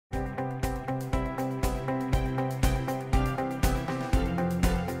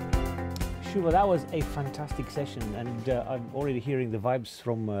Shuvo, that was a fantastic session, and I'm already hearing the vibes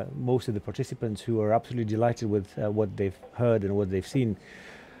from most of the participants who are absolutely delighted with what they've heard and what they've seen.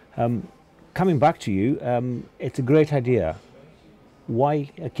 Coming back to you, it's a great idea. Why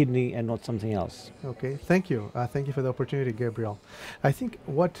a kidney and not something else? Okay, thank you. Thank you for the opportunity, Gabriel. I think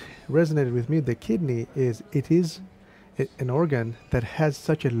what resonated with me, the kidney, is it is an organ that has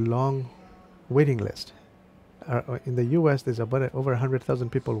such a long waiting list. In the US, there's about over 100,000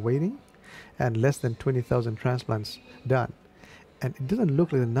 people waiting and less than 20,000 transplants done. And it doesn't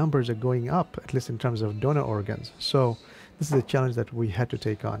look like the numbers are going up, at least in terms of donor organs. So this is a challenge that we had to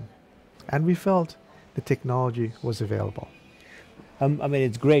take on. And we felt the technology was available. I mean,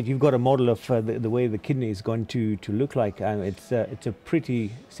 it's great. You've got a model of the way the kidney is going to look like. It's a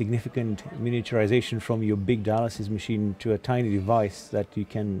pretty significant miniaturization from your big dialysis machine to a tiny device that you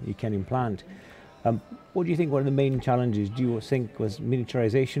can implant. What do you think were the main challenges? Do you think was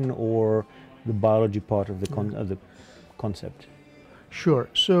miniaturization or the biology part of the concept? Sure.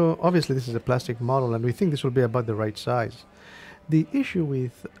 So obviously this is a plastic model, and we think this will be about the right size. The issue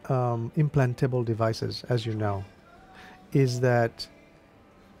with implantable devices, as you know, is that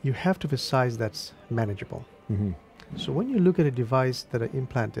you have to have a size that's manageable. Mm-hmm. So when you look at a device that are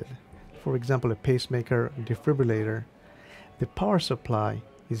implanted, for example, a pacemaker, defibrillator, the power supply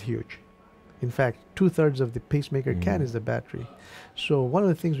is huge. In fact, 2/3 of the pacemaker can is the battery. So one of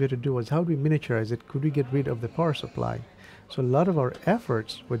the things we had to do was, how do we miniaturize it? Could we get rid of the power supply? So a lot of our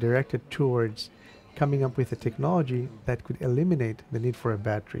efforts were directed towards coming up with a technology that could eliminate the need for a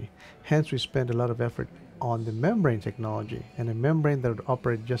battery. Hence, we spent a lot of effort on the membrane technology, and a membrane that would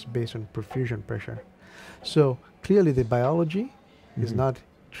operate just based on perfusion pressure. So clearly the biology is not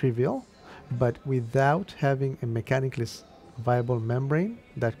trivial, but without having a mechanically viable membrane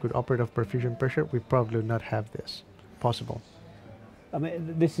that could operate off perfusion pressure, we probably would not have this possible. I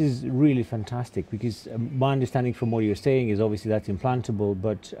mean, this is really fantastic, because my understanding from what you're saying is obviously that's implantable,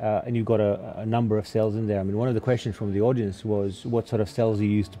 but and you've got a number of cells in there. I mean, one of the questions from the audience was what sort of cells you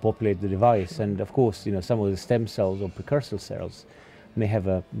use to populate the device, and of course, you know, some of the stem cells or precursor cells may have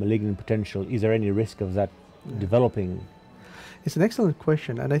a malignant potential. Is there any risk of that developing? It's an excellent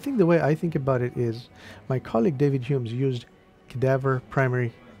question, and I think the way I think about it is, my colleague David Humes used cadaver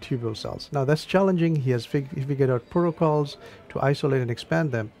primary tubule cells. Now that's challenging. He figured out protocols to isolate and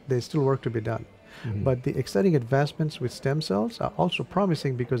expand them. There's still work to be done. But the exciting advancements with stem cells are also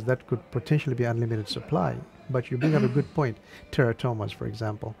promising, because that could potentially be unlimited supply. But you bring up a good point, teratomas, for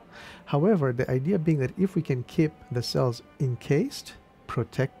example. However, the idea being that if we can keep the cells encased,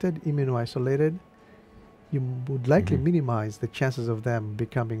 protected, immunoisolated, you would likely minimize the chances of them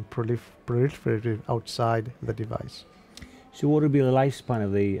becoming proliferative outside the device. So what would be the lifespan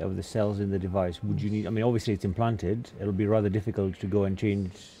of the cells in the device? Would you need, I mean, obviously it's implanted, it'll be rather difficult to go and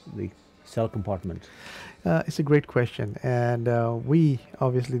change the cell compartment. It's a great question, and we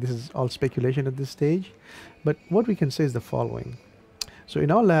obviously, this is all speculation at this stage, but what we can say is the following. So in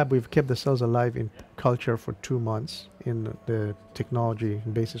our lab, we've kept the cells alive in culture for 2 months in the technology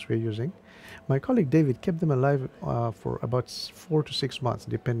basis we're using. My colleague David kept them alive for about 4 to 6 months,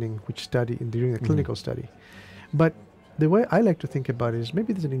 depending which study, during the clinical study. But the way I like to think about it is,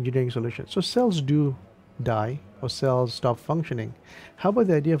 maybe there's an engineering solution. So cells do die, or cells stop functioning. How about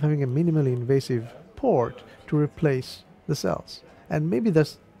the idea of having a minimally invasive port to replace the cells? And maybe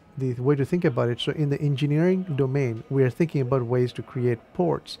that's the way to think about it. So in the engineering domain, we are thinking about ways to create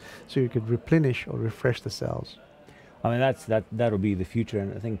ports so you could replenish or refresh the cells. I mean, that'll be the future,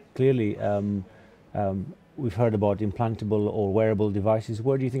 and I think clearly we've heard about implantable or wearable devices.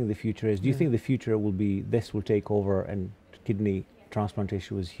 Where do you think the future is? Do you think the future will be this will take over, and kidney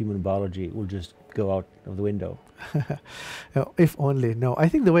transplantation with human biology will just go out of the window? No, if only. No, I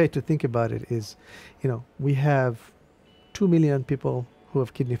think the way to think about it is, you know, we have 2 million people who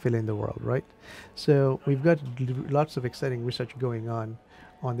have kidney failure in the world, right? So we've got lots of exciting research going on.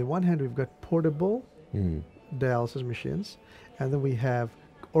 On the one hand, we've got portable dialysis machines, and then we have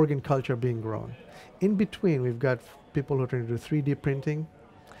organ culture being grown. In between, we've got people who are trying to do 3D printing.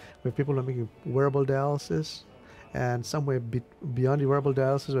 We have people who are making wearable dialysis, and somewhere beyond the wearable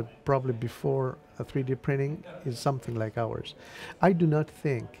dialysis, but probably before a 3D printing, is something like ours. I do not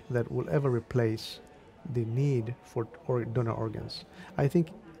think that will ever replace the need for donor organs. I think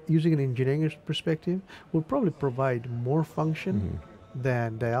using an engineering perspective will probably provide more function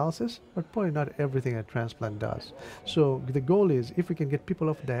than dialysis, but probably not everything a transplant does. So the goal is, if we can get people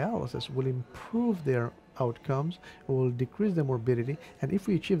off dialysis, we'll improve their outcomes, will decrease their morbidity, and if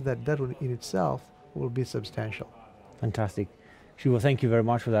we achieve that, that will in itself will be substantial. Fantastic. Shuvo, thank you very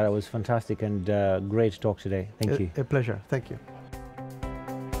much for that. It was fantastic and great to talk today. Thank you. A pleasure. Thank you.